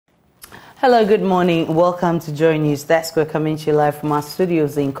Hello, good morning. Welcome to JoyNews Desk. We're coming to you live from our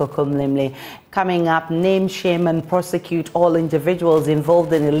studios in Kokomlemle. Coming up, name, shame, and prosecute all individuals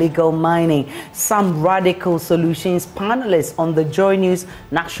involved in illegal mining. Some radical solutions. Panelists on the JoyNews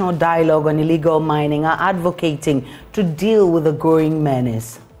National Dialogue on Illegal Mining are advocating to deal with the growing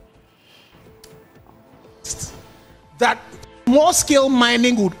menace. That small-scale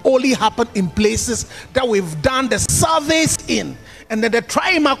mining would only happen in places that we've done the surveys in. And then the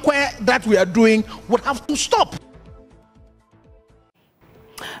trimaquare that we are doing would have to stop.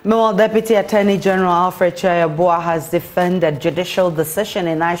 Meanwhile, Deputy Attorney General Alfred Chayabua has defended judicial decision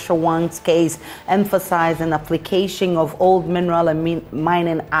in Aisha Wang's case, emphasizing application of old Mineral and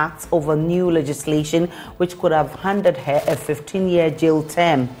Mining Acts over new legislation, which could have handed her a 15-year jail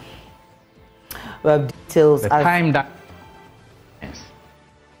term. Details. The time that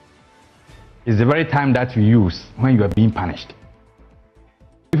is the very time that you use when you are being punished.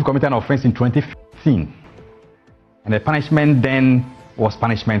 If you commit an offense in 2015, and the punishment then was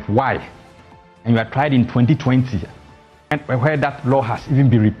punishment Y, and you are tried in 2020, and where that law has even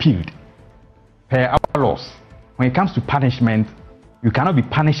been repealed, per our laws, when it comes to punishment, you cannot be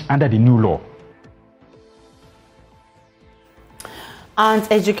punished under the new law. And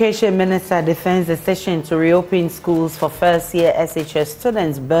Education Minister defends decision to reopen schools for first-year SHS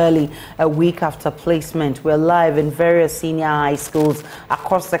students barely a week after placement. We're live in various senior high schools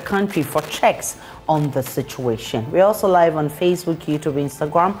across the country for checks on the situation. We're also live on Facebook, YouTube,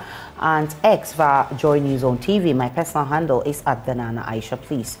 Instagram, and X via JoyNews on TV. My personal handle is @TheNanaAisha.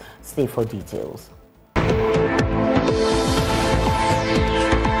 Please stay for details.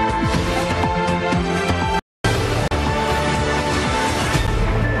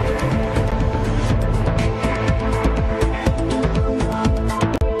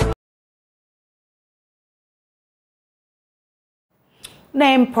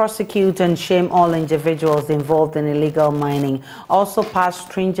 Name, prosecute, and shame all individuals involved in illegal mining. Also pass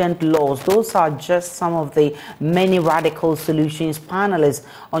stringent laws. Those are just some of the many radical solutions panelists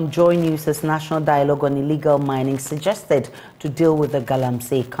on JoyNews' National Dialogue on Illegal Mining suggested to deal with the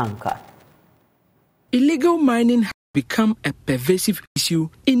Galamsey canker. Illegal mining has become a pervasive issue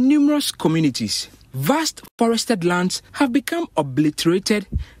in numerous communities. Vast forested lands have become obliterated,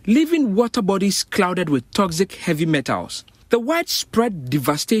 leaving water bodies clouded with toxic heavy metals. The widespread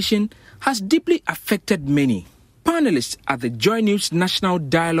devastation has deeply affected many. Panelists at the JoyNews National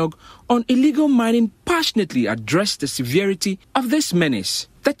Dialogue on Illegal Mining passionately address the severity of this menace.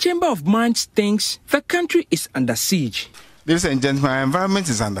 The Chamber of Mines thinks the country is under siege. Ladies and gentlemen, our environment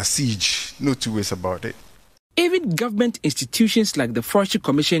is under siege. No two ways about it. Even government institutions like the Forestry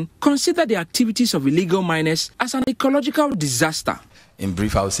Commission consider the activities of illegal miners as an ecological disaster. In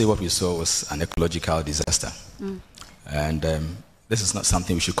brief, I would say what we saw was an ecological disaster. And this is not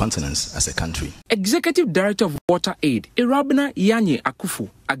something we should countenance as a country. Executive Director of Water Aid, Irabna Yanye Akufu,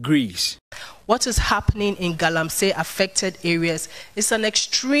 agrees. What is happening in Galamsey affected areas is an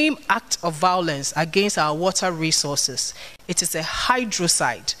extreme act of violence against our water resources. It is a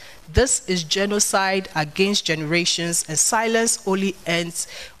hydrocide. This is genocide against generations, and silence only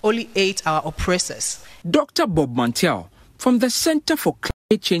aids our oppressors. Dr. Bob Mantel from the Center for Climate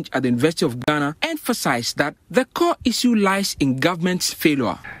Change at the University of Ghana emphasized that the core issue lies in government's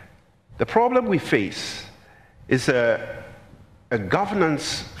failure. The problem we face is a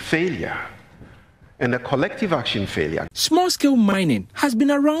governance failure and a collective action failure. Small-scale mining has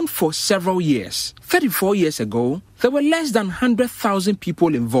been around for several years. 34 years ago, there were less than 100,000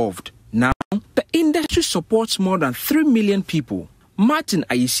 people involved. Now, the industry supports more than 3 million people. Martin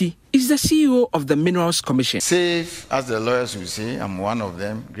Ayisi is the CEO of the Minerals Commission. Safe, as the lawyers will say, I'm one of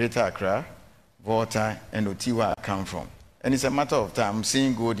them, Greater Accra, Volta, and Oti, where I come from. And it's a matter of time. I'm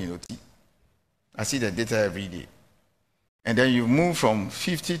seeing gold in Oti. I see the data every day. And then you move from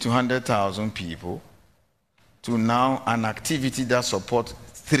 50 to 100,000 people to now an activity that supports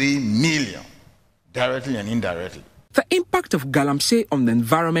 3 million, directly and indirectly. The impact of Galamsey on the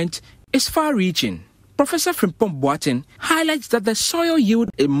environment is far-reaching. Professor Frimpong Boateng highlights that the soil yield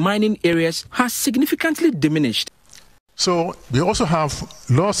in mining areas has significantly diminished. So we also have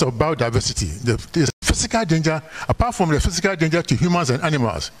loss of biodiversity. There's physical danger, apart from the physical danger to humans and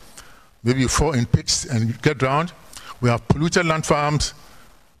animals. Maybe you fall in pits and get drowned. We have polluted land farms,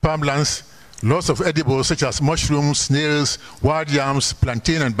 farmlands, loss of edibles such as mushrooms, snails, wild yams,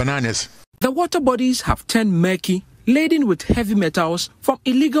 plantain and bananas. The water bodies have turned murky, laden with heavy metals from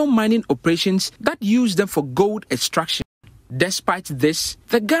illegal mining operations that use them for gold extraction. Despite this,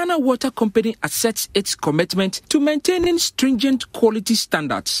 the Ghana Water Company asserts its commitment to maintaining stringent quality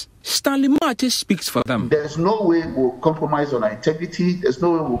standards. Stanley Mate speaks for them. There's no way we'll compromise on our integrity. There's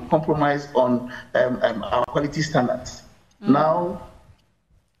no way we'll compromise on our quality standards. Now,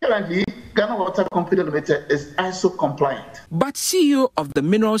 currently, Ghana Water Company Limited is ISO compliant. But CEO of the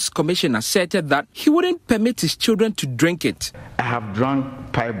Minerals Commission asserted that he wouldn't permit his children to drink it. I have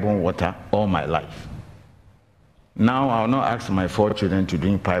drunk pipe-borne water all my life. Now I will not ask my 4 children to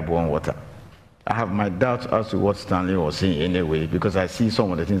drink pipe-borne water. I have my doubts as to what Stanley was saying anyway, because I see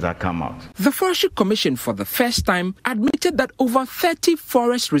some of the things that come out. The Forestry Commission, for the first time, admitted that over 30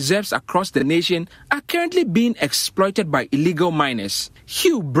 forest reserves across the nation are currently being exploited by illegal miners.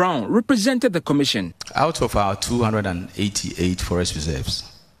 Hugh Brown represented the commission. Out of our 288 forest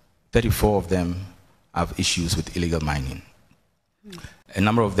reserves, 34 of them have issues with illegal mining. A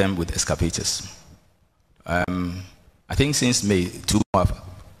number of them with excavators. I think since May, 2 have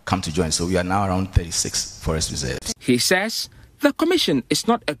come to join, so we are now around 36 forest reserves. He says the commission is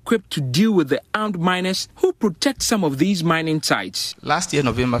not equipped to deal with the armed miners who protect some of these mining sites. Last year,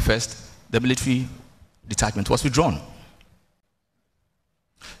 November 1st, the military detachment was withdrawn.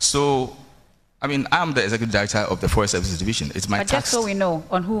 So, I mean, I'm the executive director of the Forest Services Division. It's my task. Just so we know,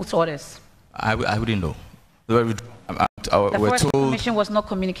 on whose orders? I wouldn't know. They were withdrawn. The Forest Commission was not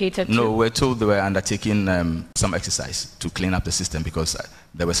communicated to? No, we're told they were undertaking some exercise to clean up the system because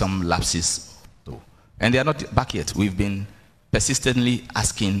there were some lapses. And they are not back yet. We've been persistently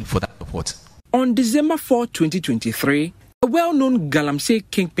asking for that support. On December 4, 2023, a well-known Galamsey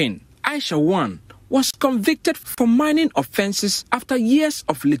kingpin, Aisha Wan, was convicted for mining offences after years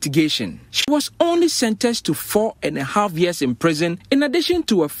of litigation. She was only sentenced to 4.5 years in prison, in addition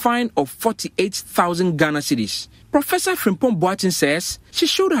to a fine of 48,000 Ghana cedis. Professor Frimpong Boateng says she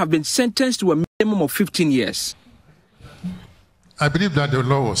should have been sentenced to a minimum of 15 years. I believe that the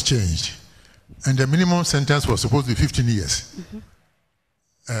law was changed, and the minimum sentence was supposed to be 15 years.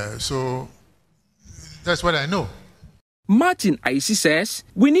 So that's what I know. Martin Aisi says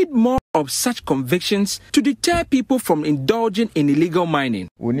we need more of such convictions to deter people from indulging in illegal mining.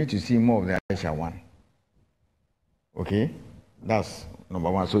 We need to see more of the Aisha one. Okay? That's number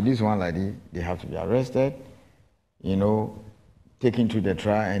one. So this one lady, they have to be arrested, taken to the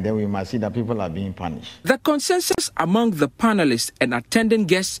trial, and then we must see that people are being punished. The consensus among the panelists and attending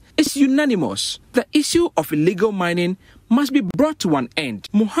guests is unanimous. The issue of illegal mining must be brought to an end.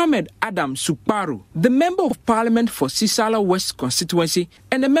 Mohammed Adam Suparu, the Member of Parliament for Sisala West constituency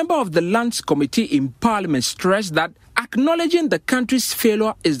and a member of the Lands Committee in Parliament, stressed that acknowledging the country's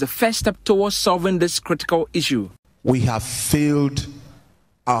failure is the first step towards solving this critical issue. We have failed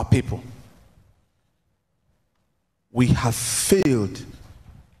our people. We have failed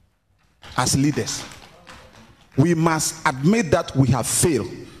as leaders. We must admit that we have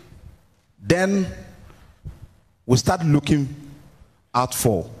failed. Then we start looking out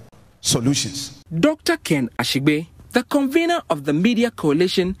for solutions. Dr. Ken Ashigbe, the convener of the Media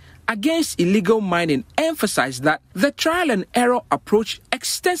Coalition Against Illegal Mining, emphasized that the trial and error approach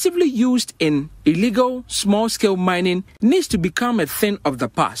extensively used in illegal small-scale mining needs to become a thing of the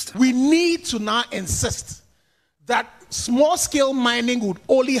past. We need to now insist that small-scale mining would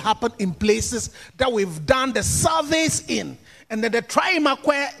only happen in places that we've done the surveys in, and that the trial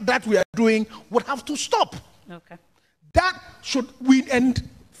that we are doing would have to stop. Okay. That should we. And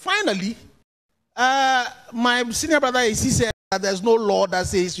finally, my senior brother he said that there's no law that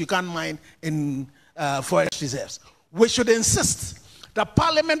says you can't mine in forest reserves. We should insist that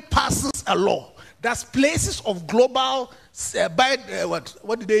Parliament passes a law that places of global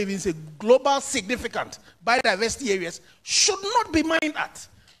what did they even say? Global significant biodiversity areas should not be mined at.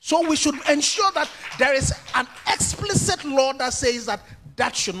 So we should ensure that there is an explicit law that says that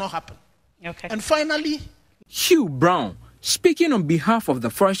that should not happen. Okay. And finally, Hugh Brown, speaking on behalf of the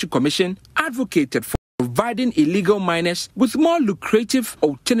Forestry Commission, advocated for providing illegal miners with more lucrative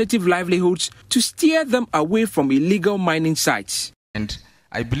alternative livelihoods to steer them away from illegal mining sites. And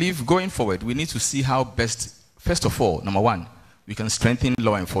I believe going forward, we need to see how best, first of all, number one, we can strengthen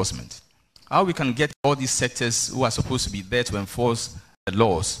law enforcement. How we can get all these sectors who are supposed to be there to enforce the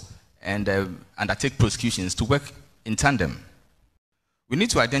laws and undertake prosecutions to work in tandem. We need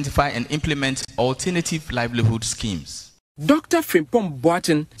to identify and implement alternative livelihood schemes. Dr. Frimpong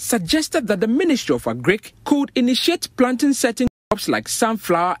Boateng suggested that the Ministry of Agric could initiate planting certain crops like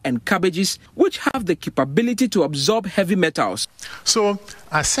sunflower and cabbages, which have the capability to absorb heavy metals. So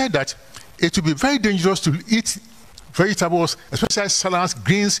I said that it would be very dangerous to eat vegetables, especially salads,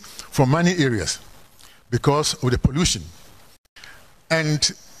 greens, from mining areas because of the pollution. And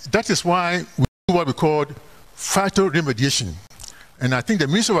that is why we do what we call phytoremediation. And I think the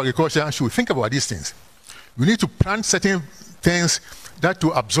Ministry of Agriculture should think about these things. We need to plant certain things that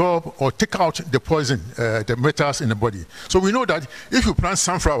to absorb or take out the poison, the metals in the body. So we know that if you plant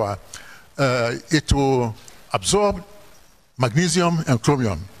sunflower, it will absorb magnesium and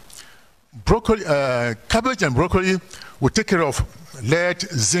chromium. Broccoli, cabbage and broccoli will take care of lead,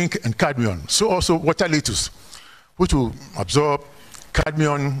 zinc, and cadmium. So also water lettuce, which will absorb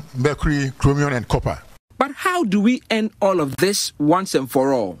cadmium, mercury, chromium, and copper. But how do we end all of this once and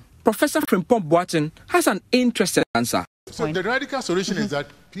for all? Professor Frimpong Boateng has an interesting answer. So the radical solution is that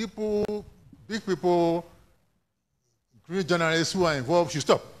people, big people, green journalists who are involved should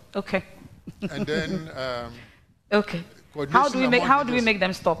stop. Okay. And then okay. How do we make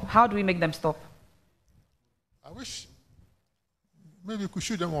them stop? How do we make them stop? I wish maybe we could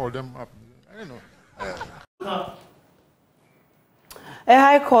shoot them all them up. I don't know. A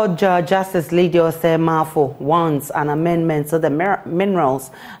High Court Judge, Justice Lydia Osei-Mafo, wants an amendment to the Minerals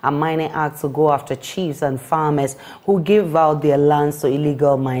and Mining Act to go after chiefs and farmers who give out their lands to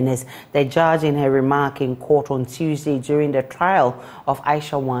illegal miners. The judge, in her remark in court on Tuesday during the trial of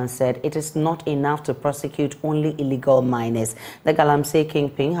Aisha Wang, said it is not enough to prosecute only illegal miners. The Galamsey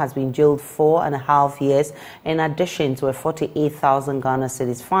kingpin has been jailed 4.5 years in addition to a 48,000 Ghana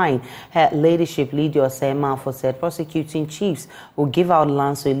cedis fine. Her ladyship, Lydia Osei-Mafo, said prosecuting chiefs who give out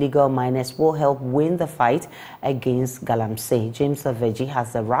lands to illegal miners will help win the fight against Galamsey. James Aveji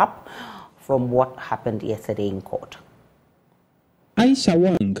has the wrap from what happened yesterday in court. Aisha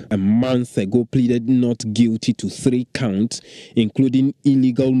Wang, a month ago, pleaded not guilty to 3 counts, including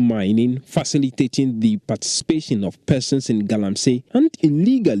illegal mining, facilitating the participation of persons in Galamsey, and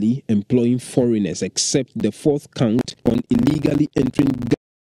illegally employing foreigners, except the 4th count on illegally entering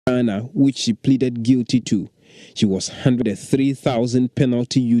Ghana, which she pleaded guilty to. She was handed a 3,000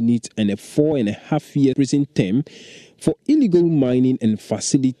 penalty unit and a 4.5-year prison term for illegal mining and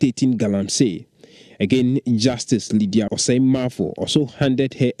facilitating Galamsey. Again, Justice Lydia Osei-Mafo also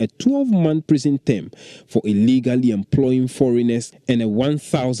handed her a 12-month prison term for illegally employing foreigners and a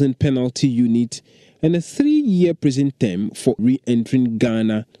 1,000 penalty unit and a 3-year prison term for re-entering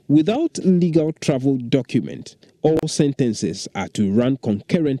Ghana without legal travel document. All sentences are to run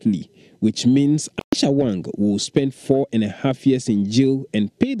concurrently, which means Aisha Wang will spend 4.5 years in jail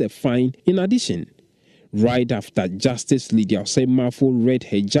and pay the fine in addition. Right after Justice Lydia Osei-Mafo read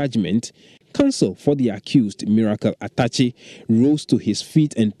her judgment, counsel for the accused, Miracle Atachi, rose to his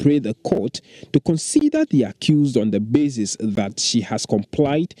feet and prayed the court to consider the accused on the basis that she has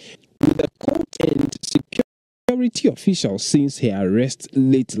complied with the court and security officials since her arrest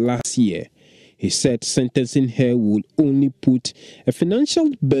late last year. He said sentencing her would only put a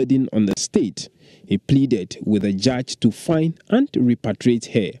financial burden on the state. He pleaded with the judge to fine and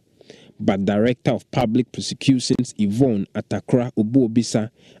repatriate her. But Director of Public Prosecutions Yvonne Atakra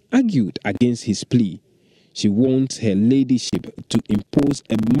Obuobisa argued against his plea. She wants her ladyship to impose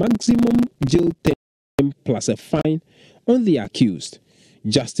a maximum jail term plus a fine on the accused.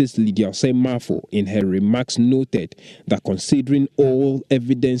 Justice Lydia Osei-Mafo, in her remarks, noted that considering all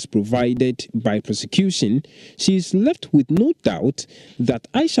evidence provided by prosecution, she is left with no doubt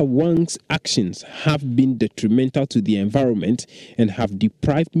that Aisha Wang's actions have been detrimental to the environment and have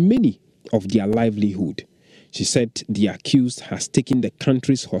deprived many of their livelihood. She said the accused has taken the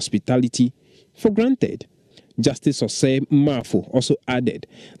country's hospitality for granted. Justice Osei-Mafo also added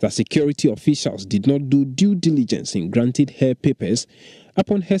that security officials did not do due diligence in granting her papers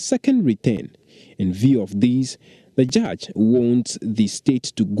upon her second return. In view of these, the judge wants the state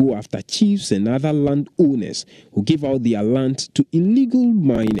to go after chiefs and other landowners who give out their land to illegal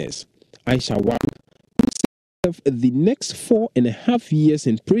miners. Aisha Wang will serve the next 4.5 years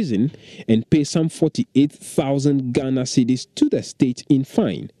in prison and pay some 48,000 Ghana cedis to the state in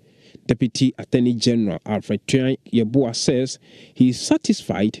fine. Deputy Attorney General Alfred Tuan Yeboah says he is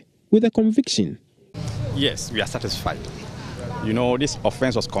satisfied with the conviction. Yes, we are satisfied. You know, this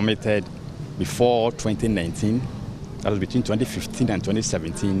offense was committed before 2019, that was between 2015 and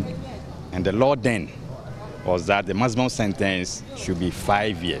 2017, and the law then was that the maximum sentence should be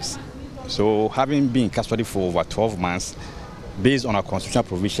 5 years. So having been in custody for over 12 months, based on our constitutional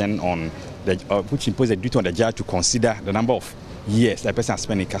provision on the, which imposed a duty on the judge to consider the number of years the person has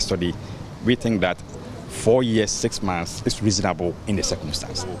spent in custody, we think that 4 years, 6 months is reasonable in the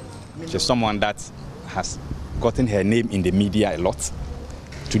circumstance. She's someone that has gotten her name in the media a lot.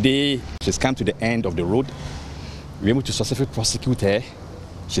 Today, she's come to the end of the road. We're able to successfully prosecute her.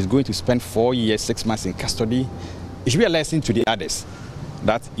 She's going to spend 4 years, 6 months in custody. It should be a lesson to the others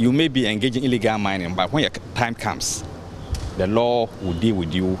that you may be engaging in illegal mining, but when your time comes, the law will deal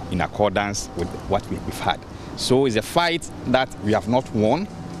with you in accordance with what we've had. So it's a fight that we have not won,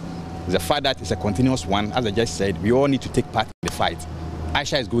 It's a fight that is a continuous one. As I just said, we all need to take part in the fight.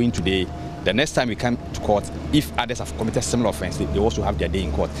 Aisha is going today. The next time we come to court, if others have committed similar offenses, they also have their day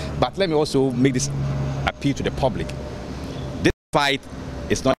in court. But let me also make this appeal to the public. This fight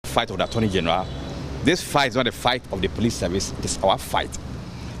is not a fight of the Attorney General. This fight is not a fight of the police service. It is our fight.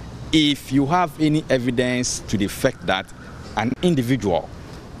 If you have any evidence to the fact that an individual,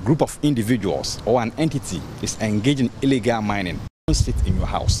 group of individuals, or an entity is engaged in illegal mining, don't sit in your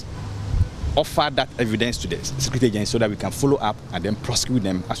house. Offer that evidence to the security agency so that we can follow up and then prosecute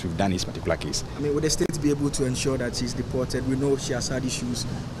them as we've done in this particular case. I mean, would the state be able to ensure that she's deported? We know she has had issues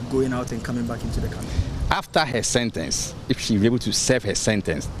going out and coming back into the country. After her sentence, if she is able to serve her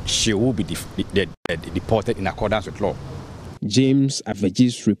sentence, she will be deported in accordance with law. James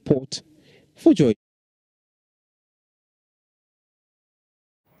Avaji's report for Joy.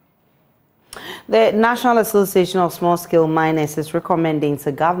 The National Association of Small-Scale Miners is recommending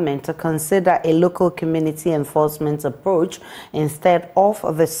to government to consider a local community enforcement approach instead of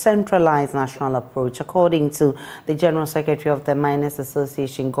the centralized national approach. According to the General Secretary of the Miners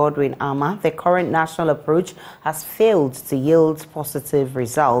Association, Godwin Ama, the current national approach has failed to yield positive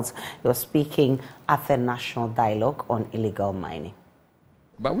results. He was speaking at the National Dialogue on Illegal Mining.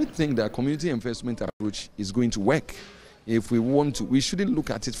 But we think that community enforcement approach is going to work. If we want to, we shouldn't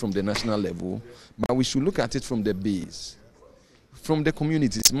look at it from the national level, but we should look at it from the base, from the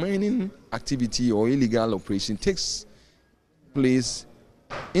communities. Mining activity or illegal operation takes place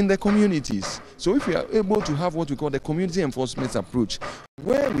in the communities. So if we are able to have what we call the community enforcement approach,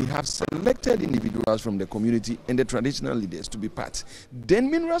 where we have selected individuals from the community and the traditional leaders to be part, then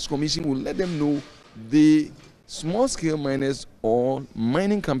Minerals Commission will let them know the small-scale miners or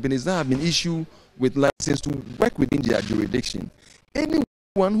mining companies that have been issued with license to work within their jurisdiction. Anyone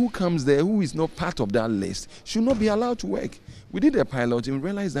who comes there who is not part of that list should not be allowed to work. We did a pilot and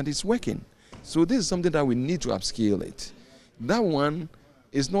realized that it's working. So this is something that we need to upscale it. That one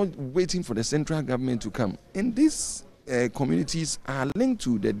is not waiting for the central government to come. And these communities are linked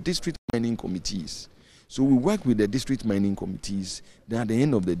to the district mining committees. So we work with the district mining committees. Then at the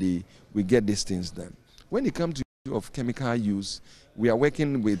end of the day, we get these things done. When it comes to of chemical use, we are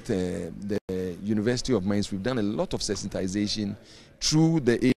working with the University of Mines. We've done a lot of sensitization through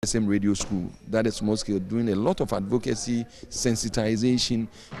the ASM radio school, that is small scale, doing a lot of advocacy, sensitization,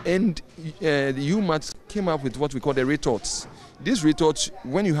 and the UMAT came up with what we call the retorts. These retorts,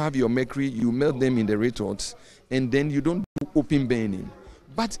 when you have your mercury, you melt them in the retorts, and then you don't do open burning.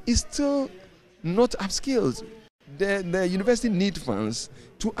 But it's still not upscaled. The university needs funds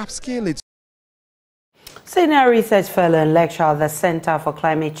to upscale it. Senior research fellow and lecturer at the Center for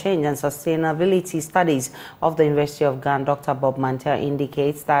Climate Change and Sustainability Studies of the University of Ghana, Dr. Bob Mantel,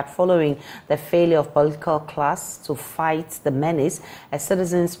 indicates that following the failure of political class to fight the menace, a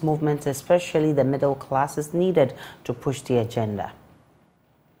citizens' movement, especially the middle class, is needed to push the agenda.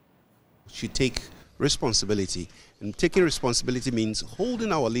 Should take responsibility, and taking responsibility means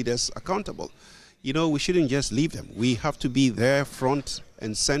holding our leaders accountable. You know, we shouldn't just leave them. We have to be there front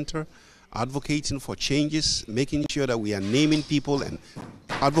and center, advocating for changes, making sure that we are naming people and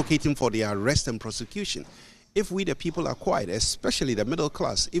advocating for their arrest and prosecution. If we, the people, are quiet, especially the middle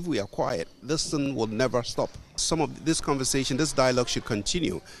class, if we are quiet, this thing will never stop. Some of this conversation, this dialogue should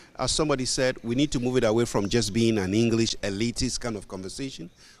continue. As somebody said, we need to move it away from just being an English elitist kind of conversation.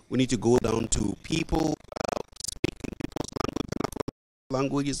 We need to go down to people speaking people's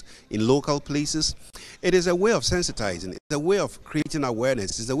languages in local places. It is a way of sensitizing. It's a way of creating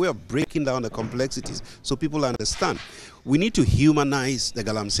awareness. It's a way of breaking down the complexities so people understand. We need to humanize the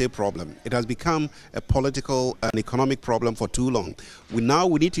Galamsey problem. It has become a political and economic problem for too long. We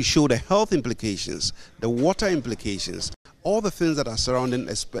need to show the health implications, the water implications, all the things that are surrounding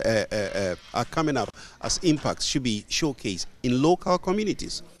are coming up as impacts should be showcased in local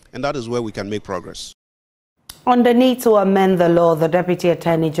communities, and that is where we can make progress. On the need to amend the law, the Deputy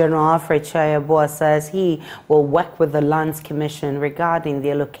Attorney General Alfred Chayabua says he will work with the Lands Commission regarding the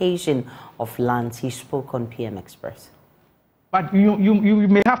allocation of lands. He spoke on PM Express. But you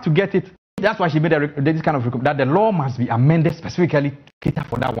may have to get it. That's why she made this kind of that the law must be amended specifically to cater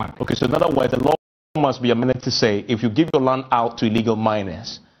for that one. Okay, so in other words, the law must be amended to say if you give your land out to illegal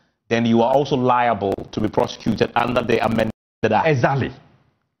miners, then you are also liable to be prosecuted under the amended act. Exactly.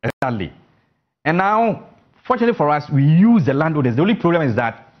 And now, fortunately for us, we use the landowners. The only problem is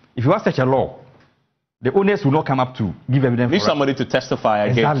that if you have such a law, the owners will not come up to give evidence. You need somebody to testify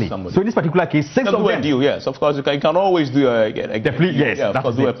against somebody. So in this particular case, 6 of them. A deal, yes, of course. You can always do a plea. Yes,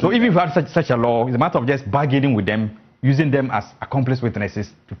 so if you have such a law, it's a matter of just bargaining with them using them as accomplice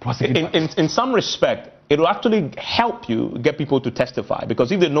witnesses to prosecute. In some respect, it will actually help you get people to testify,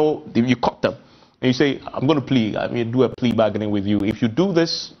 because if they know you caught them and you say, I'm going to plead, I mean, do a plea bargaining with you. If you do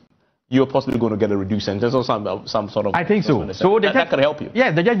this, you're possibly going to get a reduced sentence or some sort of. I think so. So that could help you.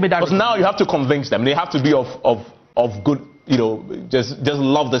 Yeah, the judge made that. Because now you have to convince them. They have to be of good, you know, just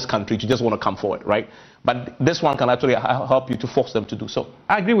love this country to just want to come forward, right? But this one can actually help you to force them to do so.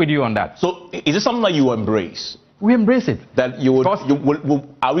 I agree with you on that. So is it something that you embrace? We embrace it. That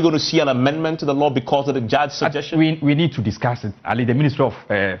are we going to see an amendment to the law because of the judge's suggestion? We need to discuss it. Ali, the Ministry of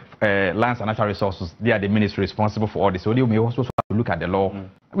Lands and Natural Resources, they are the ministry responsible for all this. So they may also have to look at the law.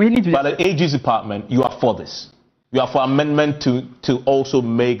 We need to. But the AG's department, you are for this. You are for amendment to also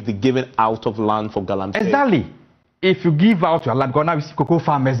make the giving out of land for Galamsey. Exactly. If you give out your land, because now you see cocoa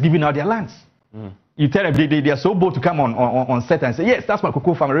farmers giving out their lands. You tell them they are so bold to come on set and say, yes, that's my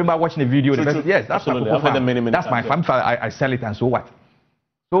cocoa farm. I remember watching the video. Yes, that's my cocoa farm. That's my farm. I sell it and so what?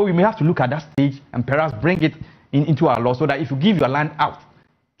 So we may have to look at that stage and perhaps bring it into our law so that if you give your land out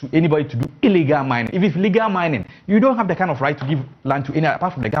to anybody to do illegal mining, if it's legal mining, you don't have the kind of right to give land to any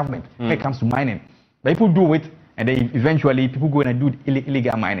apart from the government when it comes to mining. But people do it and then eventually people go in and do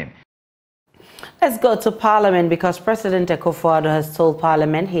illegal mining. Let's go to Parliament because President Akufo-Addo has told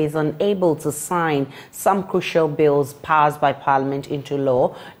Parliament he is unable to sign some crucial bills passed by Parliament into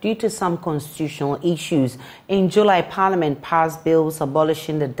law due to some constitutional issues. In July, Parliament passed bills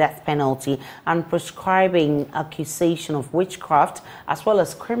abolishing the death penalty and prescribing accusation of witchcraft, as well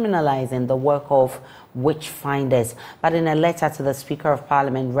as criminalizing the work of witch finders. But in a letter to the Speaker of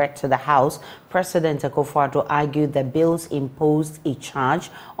Parliament read to the House, President Akufo-Addo argued the bills imposed a charge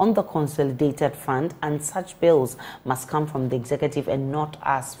on the Consolidated Fund, and such bills must come from the executive and not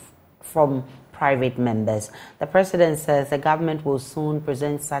as from private members. The President says the government will soon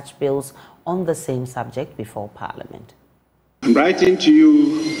present such bills on the same subject before Parliament. I'm writing to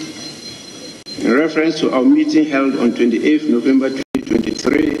you in reference to our meeting held on 28th November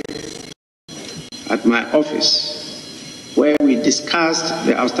 2023 at my office, where we discussed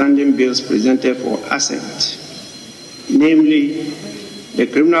the outstanding bills presented for assent, namely the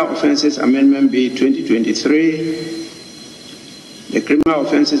Criminal Offences Amendment Bill 2023, the Criminal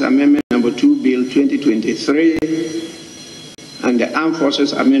Offences Amendment Number 2 Bill 2023, and the Armed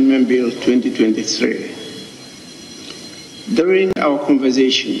Forces Amendment Bill 2023. During our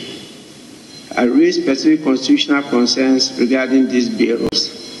conversation, I raised specific constitutional concerns regarding these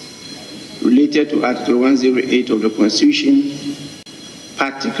bills related to Article 108 of the Constitution,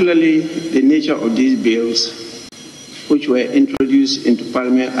 particularly the nature of these bills, which were introduced into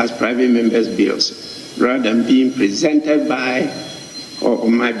Parliament as private members' bills, rather than being presented by or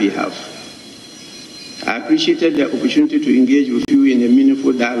on my behalf. I appreciated the opportunity to engage with you in a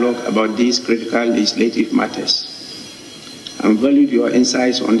meaningful dialogue about these critical legislative matters and valued your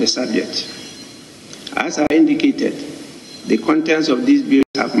insights on the subject. As I indicated, the contents of these bills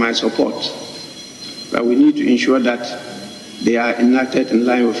have my support, but we need to ensure that they are enacted in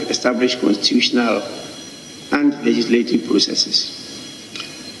line with established constitutional and legislative processes.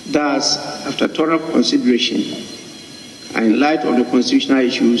 Thus, after thorough consideration and in light of the constitutional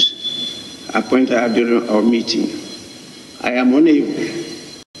issues I pointed out during our meeting, I am unable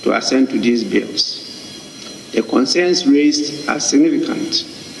to assent to these bills. The concerns raised are significant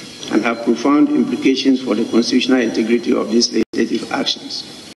and have profound implications for the constitutional integrity of these legislative actions.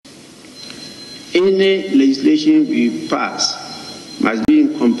 Any legislation we pass must be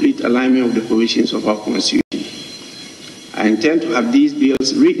in complete alignment with the provisions of our Constitution. I intend to have these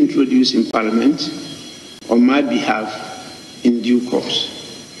bills reintroduced in Parliament on my behalf in due course.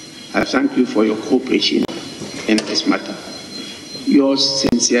 I thank you for your cooperation in this matter. Yours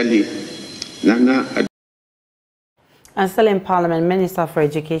sincerely, Nana. And still in Parliament, Minister for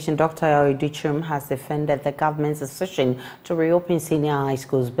Education Dr. Duchum has defended the government's decision to reopen senior high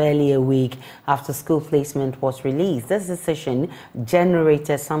schools barely a week after school placement was released. This decision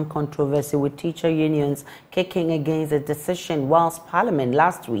generated some controversy, with teacher unions kicking against the decision, whilst Parliament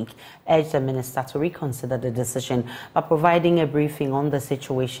last week urged the minister to reconsider the decision by providing a briefing on the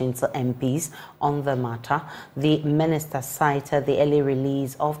situation to MPs on the matter. The minister cited the early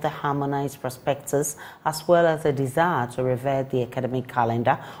release of the harmonized prospectus as well as a desire to revert the academic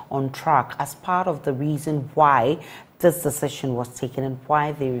calendar on track as part of the reason why this decision was taken and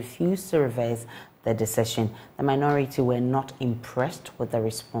why they refused to reverse the decision. The minority were not impressed with the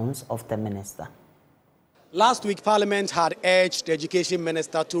response of the minister. Last week, Parliament had urged the Education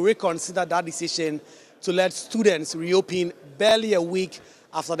Minister to reconsider that decision to let students reopen barely a week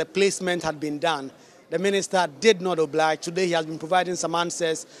after the placement had been done. The minister did not oblige. Today, he has been providing some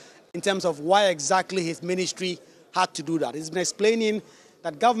answers in terms of why exactly his ministry had to do that. He's been explaining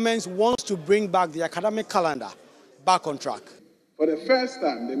that governments want to bring back the academic calendar back on track. For the first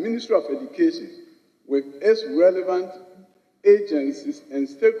time, the Ministry of Education, with its relevant agencies and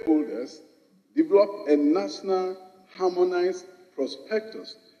stakeholders, developed a national harmonized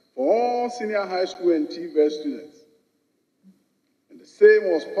prospectus for all senior high school and TVET students. And the same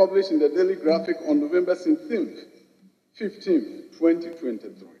was published in the Daily Graphic on November 15th,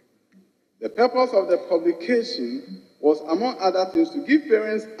 2023. The purpose of the publication was, among other things, to give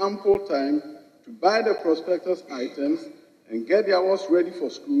parents ample time to buy the prospectus items and get their hours ready for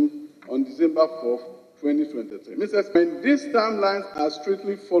school on December 4th, 2023. When these timelines are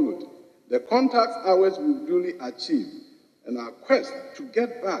strictly followed, the contact hours will be duly achieved, and our quest to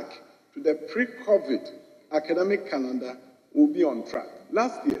get back to the pre-COVID academic calendar will be on track.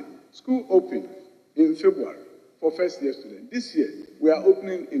 Last year, school opened in February for first-year students. This year, we are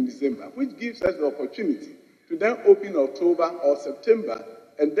opening in December, which gives us the opportunity to then open October or September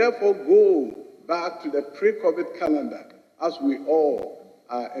and therefore go back to the pre-COVID calendar as we all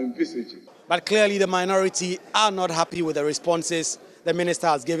are envisaging. But clearly the minority are not happy with the responses the minister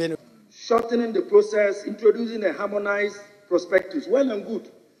has given. Shortening the process, introducing a harmonized prospectus, well and good.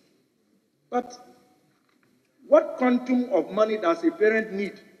 But what quantum of money does a parent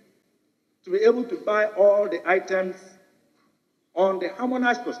need to be able to buy all the items on the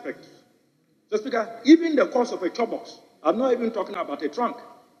harmonized prospectus? So, Speaker, even the cost of a chop box, I'm not even talking about a trunk,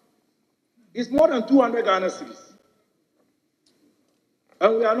 is more than 200 Ghana cedis.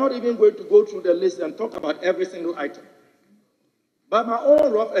 And we are not even going to go through the list and talk about every single item. By my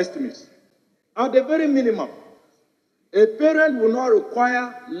own rough estimates, at the very minimum, a parent will not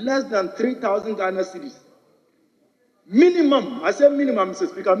require less than 3,000 Ghana cedis. Minimum, I say minimum, Mr.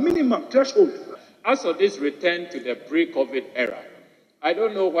 Speaker, minimum threshold. As for this return to the pre-COVID era, I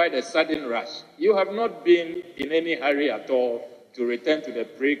don't know why the sudden rush. You have not been in any hurry at all to return to the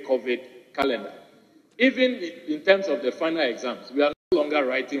pre-COVID calendar. Even in terms of the final exams, we are no longer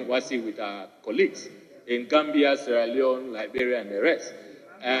writing WASI with our colleagues in Gambia, Sierra Leone, Liberia, and the rest.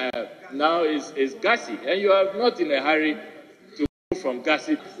 Now is GASI, and you are not in a hurry to move from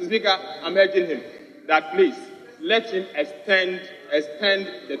GASI. Speaker, I'm urging him that please let him extend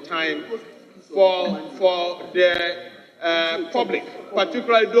the time for the public,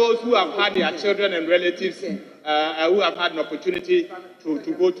 particularly those who have had their children and relatives who have had an opportunity to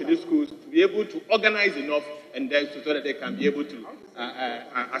go to these schools, to be able to organize enough and then so that they can be able to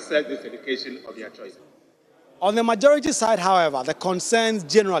access this education of their choice. On the majority side, however, the concerns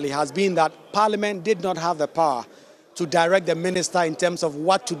generally has been that Parliament did not have the power to direct the minister in terms of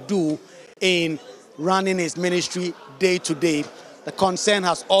what to do in running his ministry day to day. The concern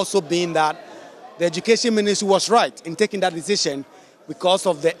has also been that the Education Ministry was right in taking that decision because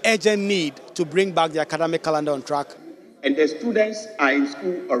of the urgent need to bring back the academic calendar on track. And the students are in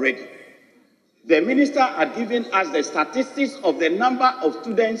school already. The minister had given us the statistics of the number of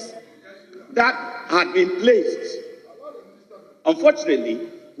students that had been placed. Unfortunately,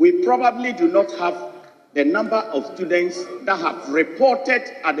 we probably do not have the number of students that have reported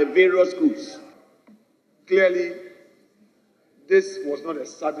at the various schools. Clearly, this was not a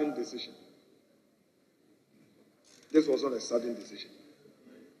sudden decision. This was not a sudden decision.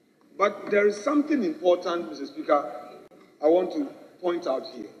 But there is something important, Mr. Speaker, I want to point out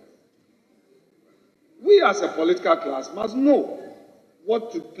here. We as a political class must know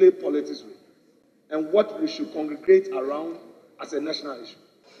what to play politics with and what we should congregate around as a national issue.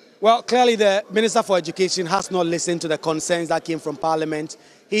 Well, clearly the Minister for Education has not listened to the concerns that came from Parliament.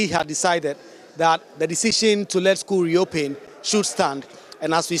 He had decided that the decision to let school reopen should stand.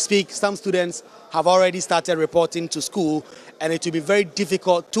 And as we speak, some students have already started reporting to school, and it will be very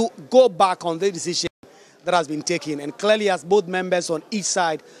difficult to go back on the decision that has been taken. And clearly, as both members on each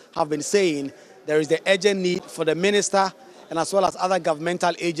side have been saying, there is the urgent need for the minister and as well as other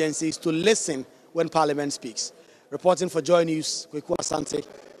governmental agencies to listen when Parliament speaks. Reporting for JoyNews, Kweku Asante,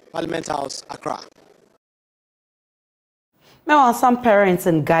 Parliament House, Accra. Meanwhile, some parents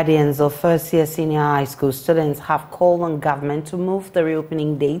and guardians of first-year senior high school students have called on government to move the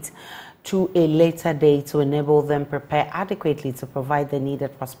reopening date to a later date to enable them prepare adequately to provide the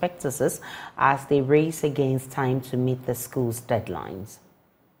needed prospectuses as they race against time to meet the school's deadlines.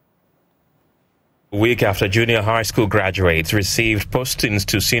 A week after junior high school graduates received postings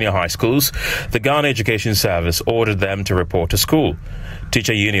to senior high schools, the Ghana Education Service ordered them to report to school.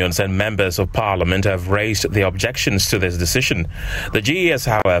 Teacher unions and members of parliament have raised their objections to this decision. The GES,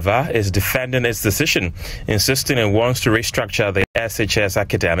 however, is defending its decision, insisting it wants to restructure the SHS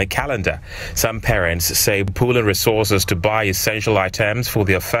academic calendar. Some parents say pooling resources to buy essential items for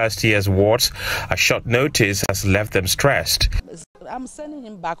their first year's wards at short notice has left them stressed. I'm sending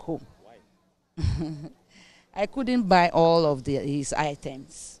him back home. I couldn't buy all of his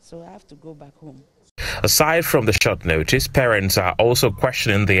items, so I have to go back home. Aside from the short notice, parents are also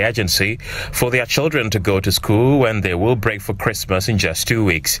questioning the urgency for their children to go to school when they will break for Christmas in just 2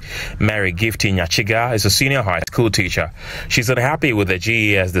 weeks. Mary Gifty Nyachiga is a senior high school teacher. She's unhappy with the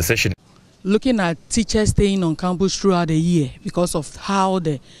GES decision. Looking at teachers staying on campus throughout the year because of how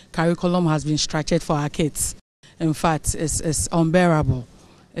the curriculum has been structured for our kids, in fact, it's unbearable.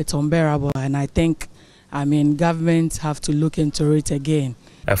 It's unbearable, and I think, government have to look into it again.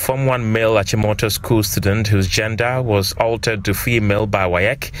 A Form 1 male Achimota school student whose gender was altered to female by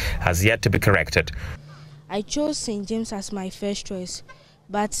WAEC has yet to be corrected. I chose St. James as my first choice,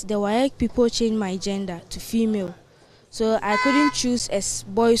 but the WAEC people changed my gender to female. So I couldn't choose a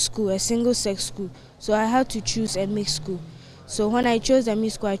boys' school, a single-sex school, so I had to choose a mixed school. So when I chose the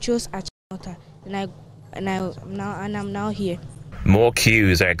mixed school, I chose Achimota, and I'm now here. More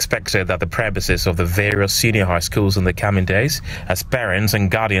queues are expected at the premises of the various senior high schools in the coming days as parents and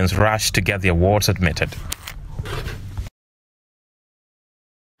guardians rush to get their wards admitted.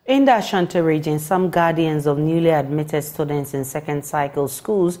 In the Ashanti region, some guardians of newly admitted students in second cycle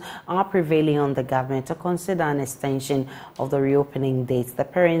schools are prevailing on the government to consider an extension of the reopening dates. The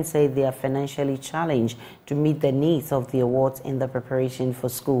parents say they are financially challenged to meet the needs of the wards in the preparation for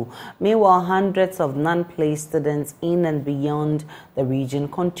school. Meanwhile, hundreds of non-placed students in and beyond the region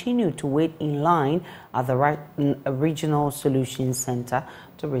continue to wait in line at the Regional Solutions Center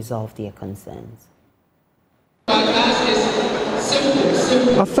to resolve their concerns.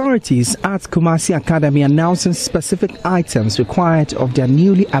 Authorities at Kumasi Academy announcing specific items required of their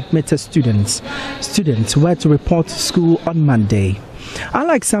newly admitted students. Students were to report to school on Monday.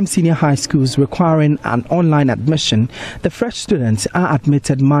 Unlike some senior high schools requiring an online admission, the fresh students are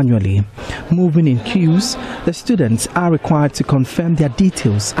admitted manually. Moving in queues, the students are required to confirm their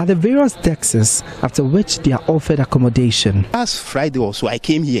details at the various desks, after which they are offered accommodation. Last Friday also, I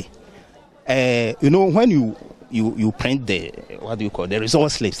came here. When you print the the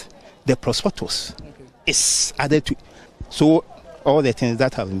result slips, the prospectus is added to. So all the things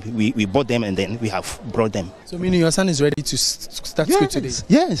that we bought them and then we have brought them. So meaning your son is ready to start school today?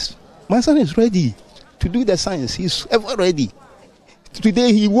 Yes, my son is ready to do the science. He's ever ready.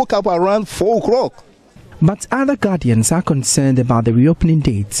 Today he woke up around 4 o'clock. But other guardians are concerned about the reopening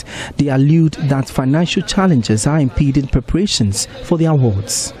dates. They allude that financial challenges are impeding preparations for their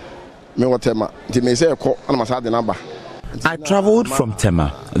wards. I traveled from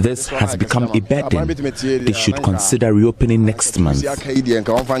Tema. This has become a burden. They should consider reopening next month. The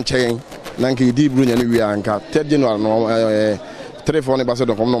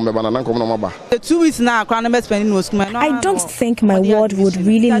 2 weeks now, I don't think my ward would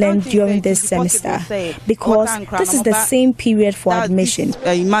really learn during this semester because this is the same period for admission.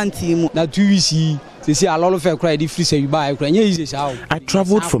 I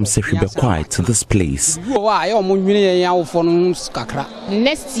traveled from Sekhibekwai to this place.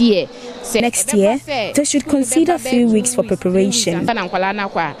 Next year, they should consider 3 weeks for preparation.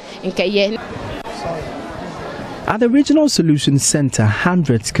 At the Regional Solutions Center,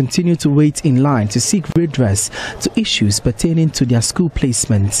 hundreds continue to wait in line to seek redress to issues pertaining to their school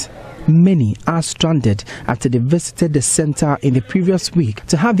placement. Many are stranded after they visited the center in the previous week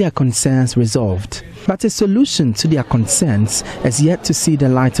to have their concerns resolved. But a solution to their concerns is yet to see the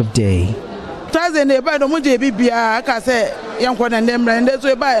light of day. I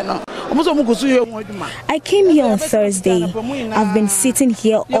came here on Thursday. I've been sitting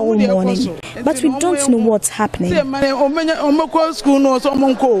here all morning, but we don't know what's happening.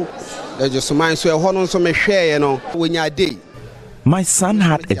 My son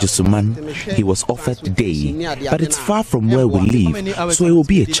had a Jesuman. He was offered today, but it's far from where we live, so it will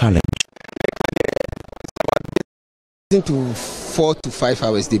be a challenge. To 4 to 5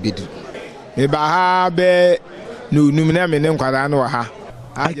 hours they be do.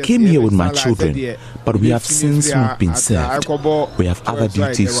 I came here with my children, but we have since not been served. We have other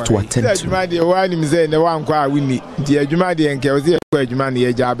duties to attend to.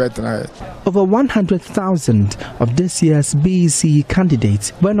 Over 100,000 of this year's BECE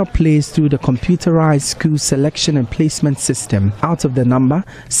candidates were not placed through the computerized school selection and placement system. Out of the number,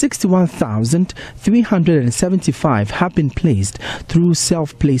 61,375 have been placed through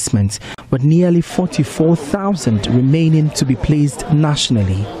self-placement, with nearly 44,000 remaining to be placed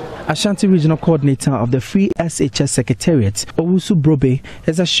nationally. Ashanti Regional Coordinator of the Free SHS Secretariat, Owusu Brobe,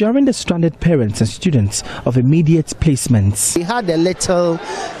 is assuring the stranded parents and students of immediate placements. We had a little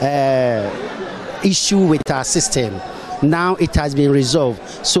issue with our system. Now it has been resolved.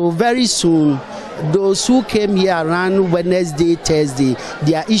 So very soon, those who came here around Wednesday, Thursday,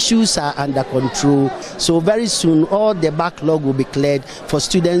 their issues are under control. So very soon, all the backlog will be cleared for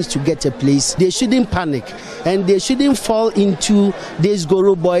students to get a place. They shouldn't panic and they shouldn't fall into these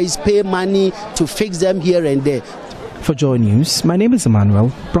Goro boys, pay money to fix them here and there. For Joy News, my name is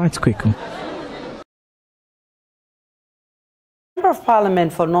Emmanuel Bright Kweku. Member of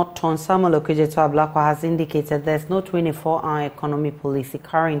Parliament for North Ton, Samuel Okudzeto-Ablakwa, has indicated there's no 24-hour economy policy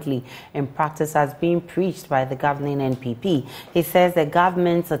currently in practice as being preached by the governing NPP. He says the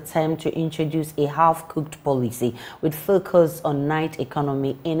government's attempt to introduce a half-cooked policy with focus on night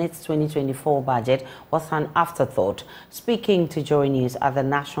economy in its 2024 budget was an afterthought. Speaking to Joy News at the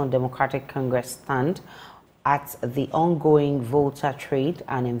National Democratic Congress stand at the ongoing Volta Trade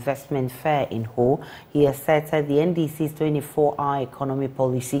and Investment Fair in Ho, he asserted the NDC's 24-hour economy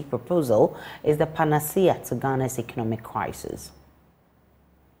policy proposal is the panacea to Ghana's economic crisis.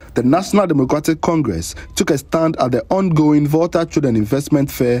 The National Democratic Congress took a stand at the ongoing Volta Trade and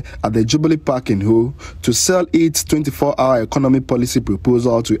Investment Fair at the Jubilee Park in Ho to sell its 24-hour economy policy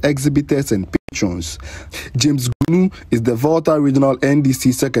proposal to exhibitors and patrons. James Gunu is the Volta Regional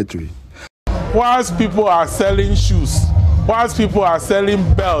NDC Secretary. Whilst people are selling shoes, whilst people are selling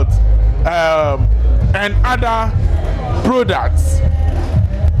belts and other products,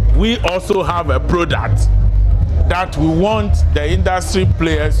 we also have a product that we want the industry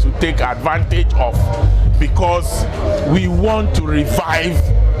players to take advantage of, because we want to revive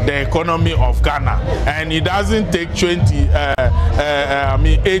the economy of Ghana, and it doesn't take 8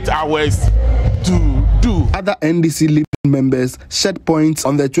 hours to do. Other NDC members shed points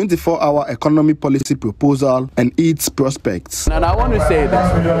on the 24-hour economy policy proposal and its prospects. And I want to say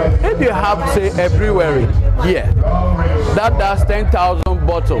this: if you have, say, a brewery here that does 10,000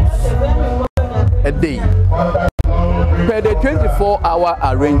 bottles a day per the 24-hour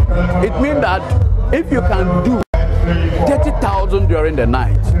arrangement, it means that if you can do 30,000 during the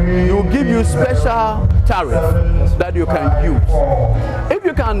night, we will give you special tariff that you can use. If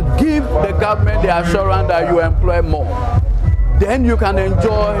you can give the government the assurance that you employ more, then you can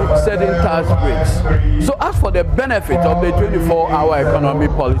enjoy certain tax breaks. So as for the benefit of the 24-hour economy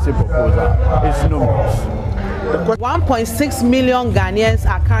policy proposal, it's numerous. 1.6 million Ghanaians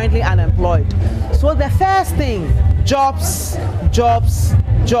are currently unemployed. So the first thing, jobs, jobs,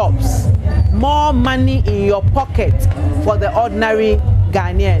 jobs. More money in your pocket for the ordinary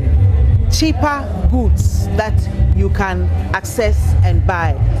Ghanaian. Cheaper goods that you can access and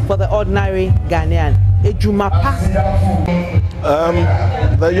buy for the ordinary Ghanaian.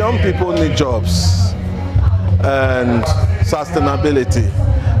 The young people need jobs and sustainability,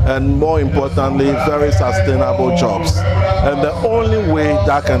 and more importantly, very sustainable jobs. And the only way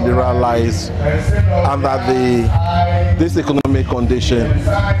that can be realized under this economic condition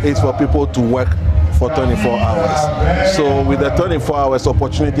is for people to work for 24 hours. So with the 24 hours,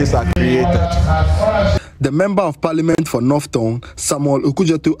 opportunities are created. The Member of Parliament for North Ton, Samuel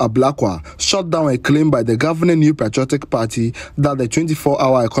Okudzeto-Ablakwa, shut down a claim by the governing New Patriotic Party that the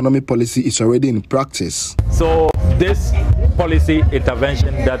 24-hour economy policy is already in practice. So this policy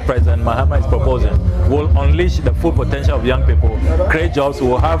intervention that President Mahama is proposing will unleash the full potential of young people, create jobs. We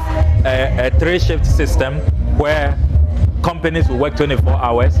will have a three-shift system where companies will work 24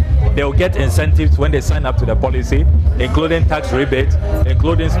 hours. They will get incentives when they sign up to the policy, including tax rebates,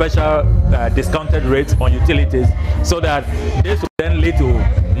 including special discounted rates on utilities, so that this will then lead to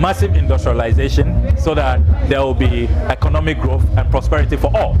massive industrialization, so that there will be economic growth and prosperity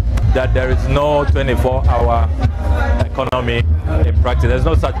for all. That there is no 24-hour economy in practice. There's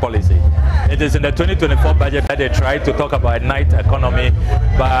no such policy. It is in the 2024 budget that they tried to talk about night economy,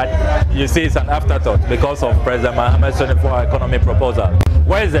 but you see it's an afterthought because of President Mahama's 24-hour economy proposal.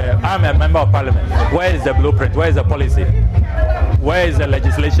 Where is the, I'm a member of parliament, where is the blueprint, where is the policy? Where is the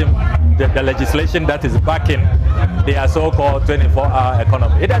legislation, the legislation that is backing their so-called 24-hour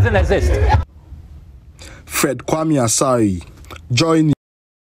economy? It doesn't exist. Fred Kwame Asari, Joy News.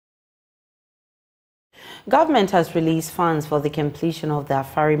 Government has released funds for the completion of the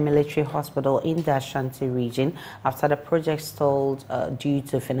Afari Military Hospital in the Ashanti region after the project stalled due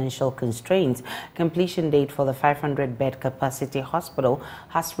to financial constraints. Completion date for the 500-bed capacity hospital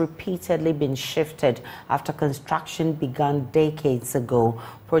has repeatedly been shifted after construction began decades ago.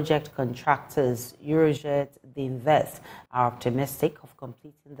 Project contractors Eurojet Invest are optimistic of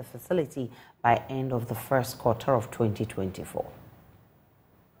completing the facility by end of the first quarter of 2024.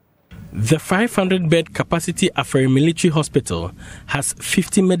 The 500-bed capacity Afari Military Hospital has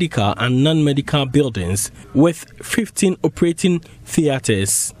 50 medical and non-medical buildings with 15 operating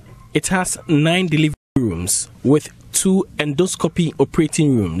theaters. It has 9 delivery rooms with 2 endoscopy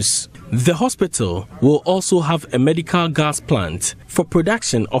operating rooms. The hospital will also have a medical gas plant for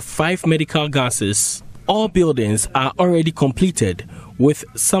production of 5 medical gases. All buildings are already completed with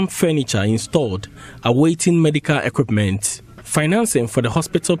some furniture installed, awaiting medical equipment. Financing for the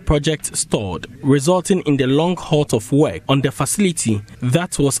hospital project stalled, resulting in the long halt of work on the facility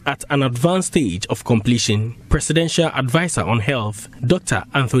that was at an advanced stage of completion. Presidential Advisor on Health, Dr.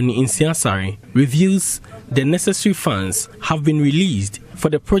 Anthony Nsiasare, reviews the necessary funds have been released for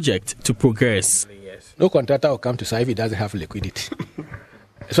the project to progress. No contractor will come to site if he doesn't have liquidity.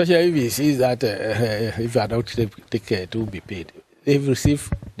 Especially if he sees that if you are not take care to be paid. They've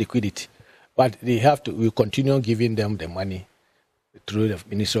received liquidity, but they have to. We continue giving them the money through the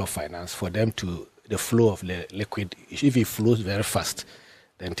Ministry of Finance for them to the flow of the liquid. If it flows very fast,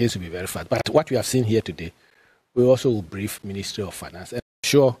 then things will be very fast. But what we have seen here today, we also will brief Ministry of Finance. And I'm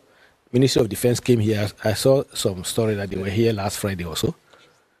sure Ministry of Defense came here. I saw some story that they were here last Friday also.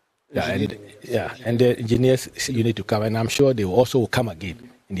 And the engineers you need to come, and I'm sure they will also come again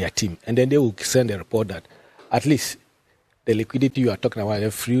in their team, and then they will send a report that at least the liquidity you are talking about,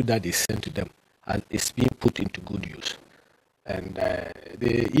 the free that is sent to them, is being put into good use. And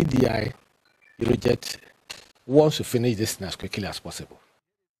the EDI, Eurojet, wants to finish this as quickly as possible.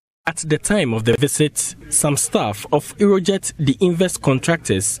 At the time of the visit, some staff of Eurojet, the Invest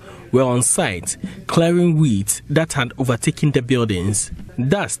contractors, were on site clearing weeds that had overtaken the buildings.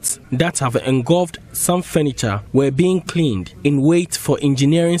 Dust that have engulfed some furniture were being cleaned in wait for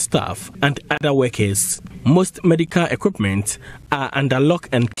engineering staff and other workers. Most medical equipment are under lock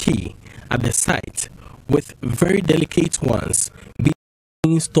and key at the site, with very delicate ones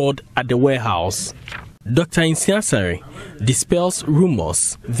being stored at the warehouse. Dr. Nsiasare dispels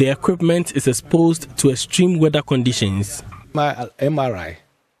rumors the equipment is exposed to extreme weather conditions. My MRI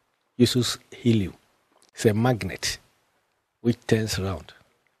uses helium. It's a magnet which turns around.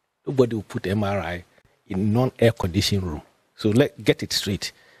 Nobody will put MRI in non-air conditioned room. So let's get it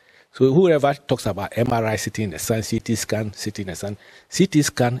straight. So whoever talks about MRI sitting in the sun, CT scan sitting in the sun, CT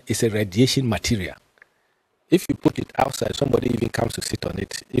scan is a radiation material. If you put it outside, somebody even comes to sit on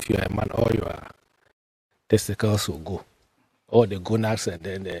it. If you are a man or you are testicles will go, or the gonads, and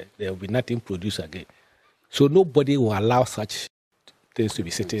then there will be nothing produced again. So nobody will allow such things to be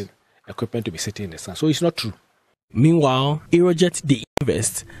sitting, equipment to be sitting in the sun. So it's not true. Meanwhile, Eurojet the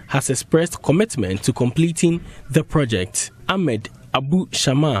Invest has expressed commitment to completing the project. Ahmed Abu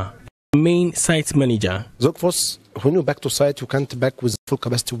Shama, main site manager. Zogfos, when you're back to site, you can't back with full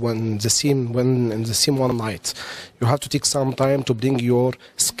capacity in the same one night. You have to take some time to bring your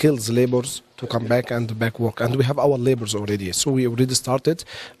skills laborers to come back and back work. And we have our laborers already. So we already started.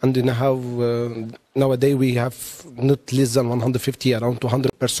 And nowadays we have not less than 150, around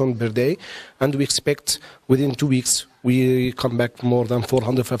 200 persons per day. And we expect within 2 weeks, we come back more than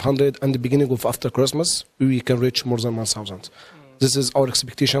 400, 500. And the beginning of after Christmas, we can reach more than 1,000. This is our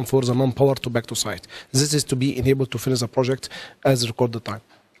expectation for the manpower to back to site. This is to be enabled to finish the project as recorded time.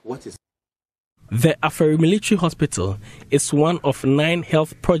 What is the Afari Military Hospital is one of 9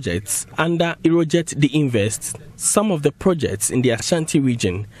 health projects under Eurojet the Invest. Some of the projects in the Ashanti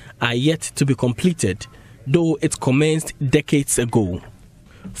region are yet to be completed, though it commenced decades ago.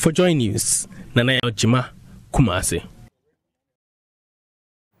 For JoyNews, Nanaya Ojima, Kumasi.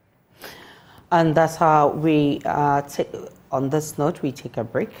 And that's how we on this note, we take a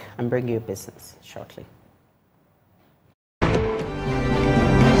break and bring you business shortly.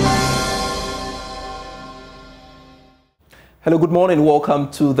 Hello, good morning.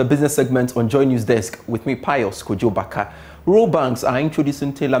 Welcome to the business segment on JoyNews Desk with me, Pius Kojo Baka. Rural banks are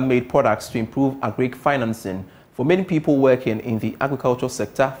introducing tailor-made products to improve agri financing. For many people working in the agricultural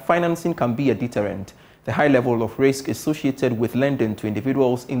sector, financing can be a deterrent. The high level of risk associated with lending to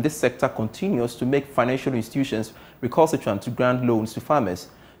individuals in this sector continues to make financial institutions recalcitrant to grant loans to farmers.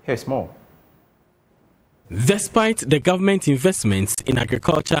 Here's more. Despite the government investments in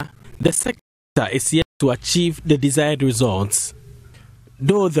agriculture, the sector is yet to achieve the desired results.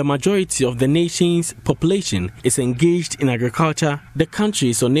 Though the majority of the nation's population is engaged in agriculture, the country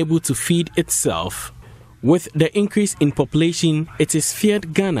is unable to feed itself. With the increase in population, it is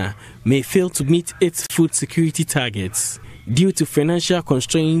feared Ghana may fail to meet its food security targets. Due to financial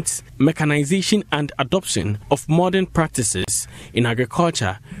constraints, mechanization and adoption of modern practices in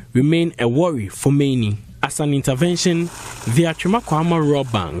agriculture remain a worry for many. As an intervention, the Atwemakwama Rural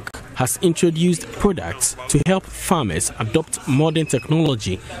Bank has introduced products to help farmers adopt modern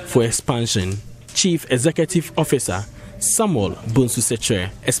technology for expansion. Chief Executive Officer Samuel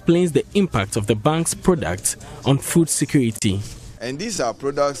Bonsusetre explains the impact of the bank's products on food security. And these are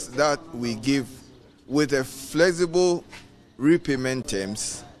products that we give with a flexible repayment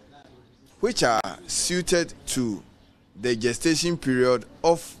terms, which are suited to the gestation period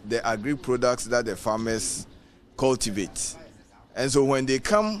of the agri products that the farmers cultivate. And so when they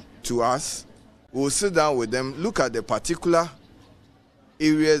come to us, we'll sit down with them, look at the particular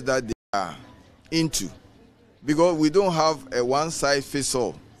areas that they are into. Because we don't have a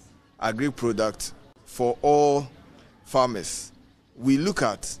one-size-fits-all agri product for all farmers. We look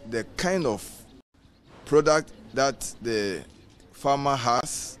at the kind of product that the farmer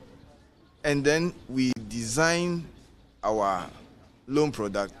has, and then we design our loan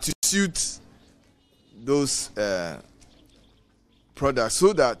product to suit those products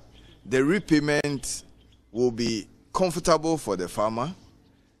so that the repayment will be comfortable for the farmer.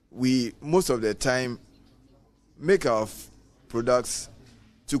 We, most of the time, make our products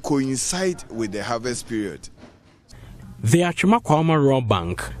to coincide with the harvest period. The Atwemakwama Rural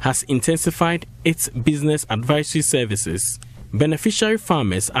Bank has intensified its business advisory services. Beneficiary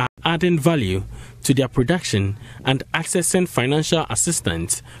farmers are adding value to their production and accessing financial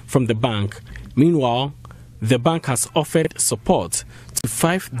assistance from the bank. Meanwhile, the bank has offered support to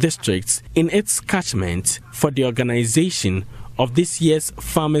 5 districts in its catchment for the organization of this year's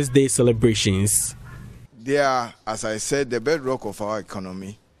Farmers' Day celebrations. They are, as I said, the bedrock of our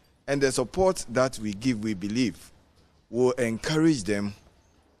economy, and the support that we give, we believe, will encourage them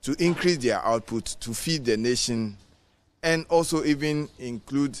to increase their output to feed the nation and also even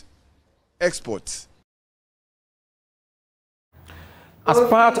include exports. As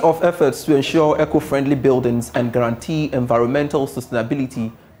part of efforts to ensure eco-friendly buildings and guarantee environmental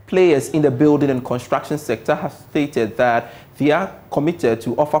sustainability, players in the building and construction sector have stated that they are committed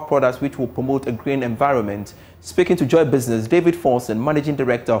to offer products which will promote a green environment. Speaking to Joy Business, David Forson, Managing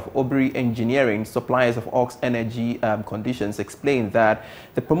Director of Aubrey Engineering, suppliers of Ox Energy Conditions, explained that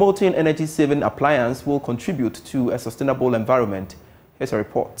the promoting energy-saving appliance will contribute to a sustainable environment. Here's a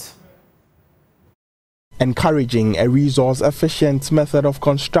report. Encouraging a resource-efficient method of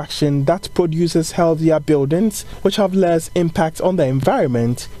construction that produces healthier buildings which have less impact on the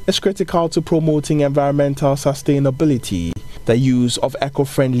environment is critical to promoting environmental sustainability. The use of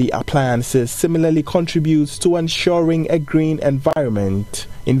eco-friendly appliances similarly contributes to ensuring a green environment.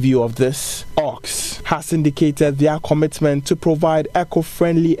 In view of this, Ox has indicated their commitment to provide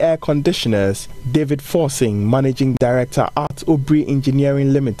eco-friendly air conditioners. David Forsing, Managing Director at Aubrey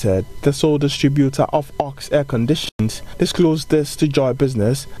Engineering Limited, the sole distributor of Ox air conditions, disclosed this to Joy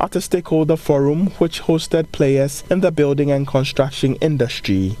Business at a stakeholder forum which hosted players in the building and construction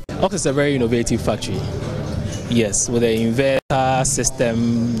industry. Ox is a very innovative factory. Yes, with the inverter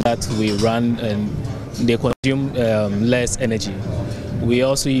system that we run, and they consume less energy. We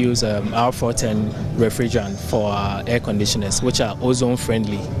also use R410 refrigerant for our air conditioners, which are ozone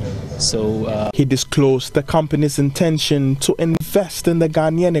friendly. So he disclosed the company's intention to invest in the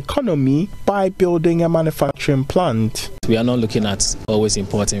Ghanaian economy by building a manufacturing plant. We are not looking at always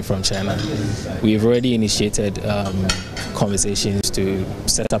importing from China. We've already initiated conversations to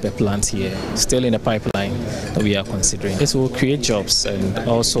set up a plant here, still in the pipeline that we are considering. This will create jobs, and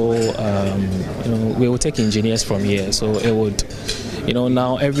also we will take engineers from here, so it would,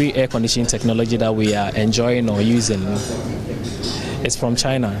 now every air conditioning technology that we are enjoying or using is from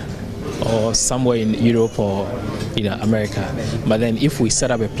China or somewhere in Europe or America. But then if we set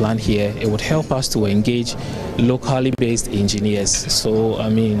up a plant here, it would help us to engage locally based engineers. So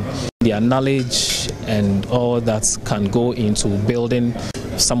their knowledge and all that can go into building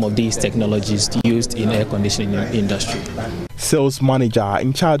some of these technologies used in air conditioning industry. Sales manager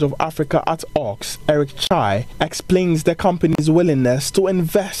in charge of Africa at Ox, Eric Chai, explains the company's willingness to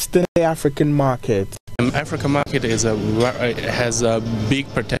invest in the African market. African market has a big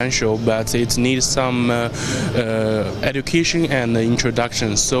potential, but it needs some education and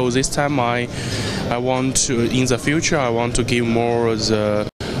introduction. So this time I want to, in the future, I want to give more the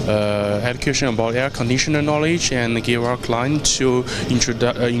education about air conditioner knowledge and give our client to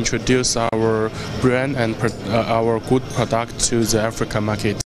introduce our brand and our good product to the African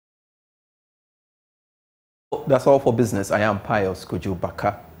market. That's all for business. I am Pius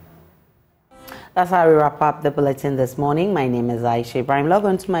Kojo-Baka. That's how we wrap up the bulletin this morning. My name is Aisha Ibrahim. Log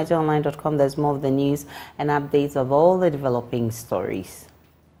on to myjoyonline.com. There's more of the news and updates of all the developing stories.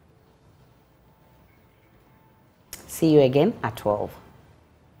 See you again at 12.